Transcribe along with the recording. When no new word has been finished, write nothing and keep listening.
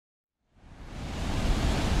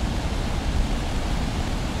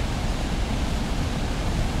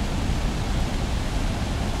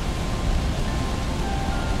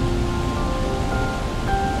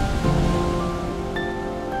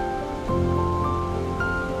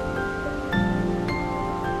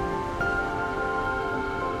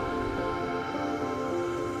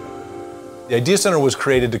The Idea Center was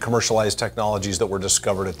created to commercialize technologies that were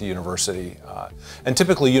discovered at the university. And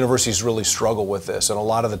typically universities really struggle with this, and a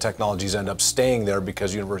lot of the technologies end up staying there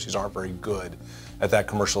because universities aren't very good at that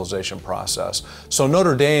commercialization process. So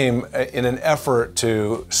Notre Dame, in an effort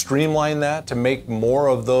to streamline that, to make more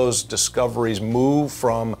of those discoveries move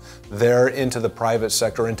from there into the private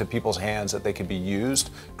sector, into people's hands that they could be used,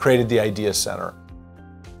 created the Idea Center.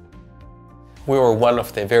 We were one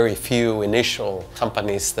of the very few initial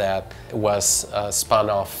companies that was spun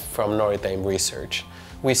off from Notre Dame Research.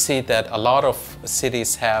 We see that a lot of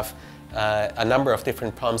cities have a number of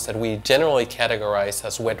different problems that we generally categorize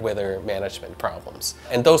as wet weather management problems.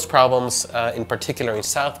 And those problems, in particular in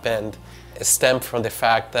South Bend, stem from the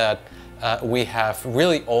fact that we have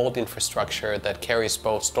really old infrastructure that carries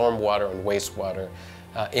both stormwater and wastewater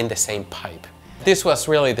in the same pipe. This was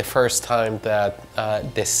really the first time that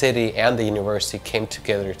the city and the university came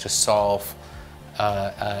together to solve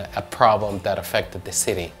a problem that affected the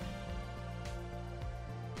city.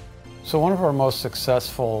 So one of our most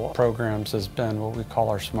successful programs has been what we call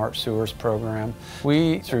our Smart Sewers program.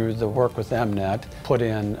 We, through the work with MNet, put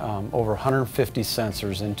in over 150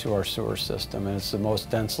 sensors into our sewer system, and it's the most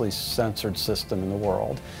densely sensored system in the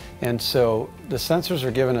world. And so the sensors are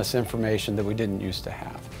giving us information that we didn't used to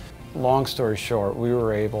have. Long story short, we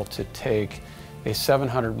were able to take a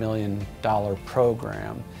 $700 million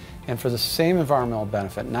program and for the same environmental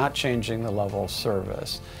benefit, not changing the level of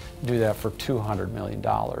service, do that for $200 million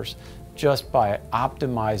just by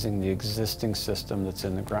optimizing the existing system that's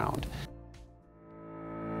in the ground.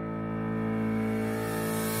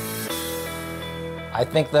 I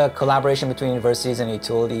think the collaboration between universities and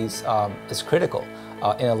utilities is critical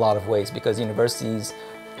in a lot of ways, because universities,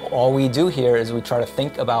 all we do here is we try to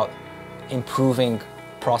think about improving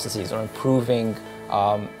processes or improving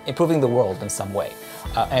the world in some way.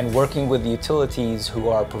 And working with the utilities who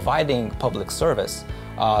are providing public service,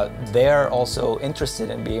 they're also interested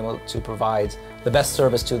in being able to provide the best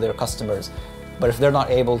service to their customers. But if they're not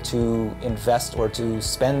able to invest or to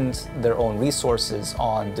spend their own resources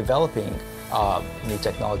on developing new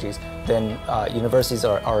technologies, then universities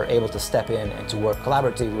are able to step in and to work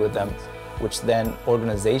collaboratively with them, which then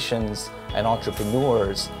organizations and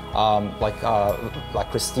entrepreneurs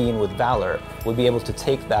like Christine with Valor would be able to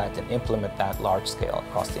take that and implement that large scale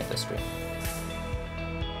across the industry.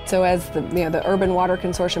 So as the Urban Water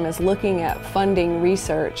Consortium is looking at funding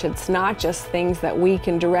research, it's not just things that we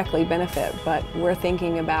can directly benefit, but we're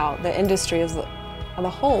thinking about the industry as a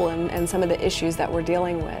whole and some of the issues that we're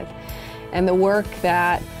dealing with. And the work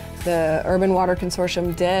that the Urban Water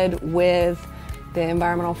Consortium did with the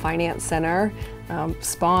Environmental Finance Center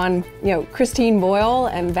spawned, Christine Boyle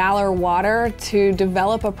and Valor Water to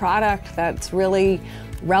develop a product that's really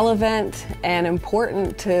relevant and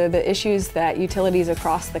important to the issues that utilities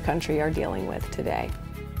across the country are dealing with today.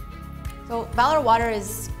 So Valor Water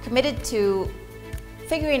is committed to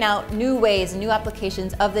figuring out new ways and new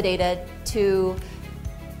applications of the data to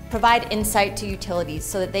provide insight to utilities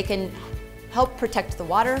so that they can help protect the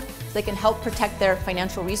water, so they can help protect their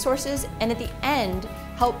financial resources, and at the end,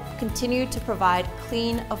 help continue to provide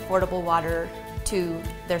clean, affordable water to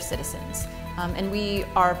their citizens. And we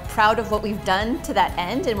are proud of what we've done to that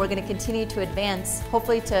end, and we're going to continue to advance,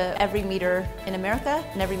 hopefully to every meter in America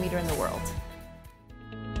and every meter in the world.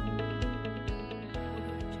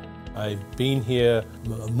 I've been here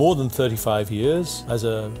more than 35 years as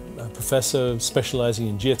a professor specializing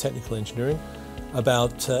in geotechnical engineering.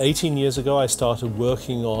 About 18 years ago, I started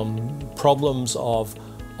working on problems of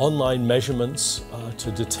online measurements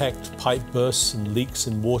to detect pipe bursts and leaks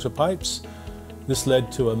in water pipes. This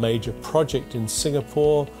led to a major project in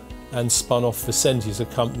Singapore and spun off Vicenti as a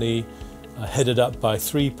company headed up by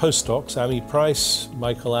three postdocs, Amy Price,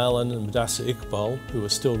 Michael Allen and Mudassir Iqbal, who are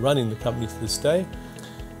still running the company to this day.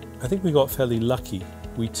 I think we got fairly lucky.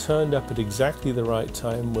 We turned up at exactly the right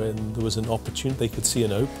time when there was an opportunity, they could see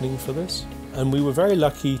an opening for this. And we were very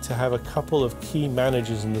lucky to have a couple of key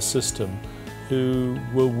managers in the system who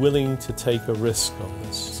were willing to take a risk on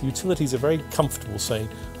this. Utilities are very comfortable saying,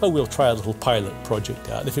 oh, we'll try a little pilot project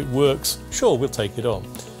out. If it works, sure, we'll take it on.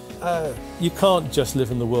 You can't just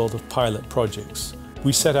live in the world of pilot projects.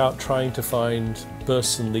 We set out trying to find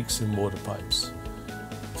bursts and leaks in water pipes.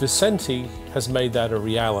 Vicenti has made that a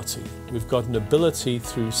reality. We've got an ability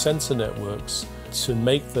through sensor networks to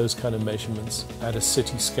make those kind of measurements at a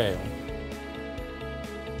city scale.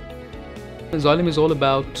 Xylem is all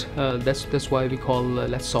about, that's why we call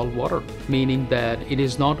Let's Solve Water, meaning that it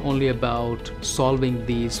is not only about solving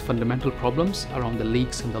these fundamental problems around the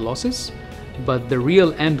leaks and the losses, but the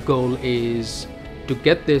real end goal is to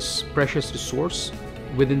get this precious resource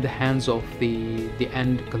within the hands of the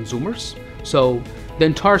end consumers So the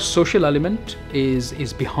entire social element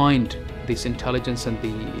is behind this intelligence and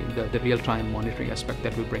the real-time monitoring aspect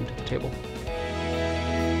that we bring to the table.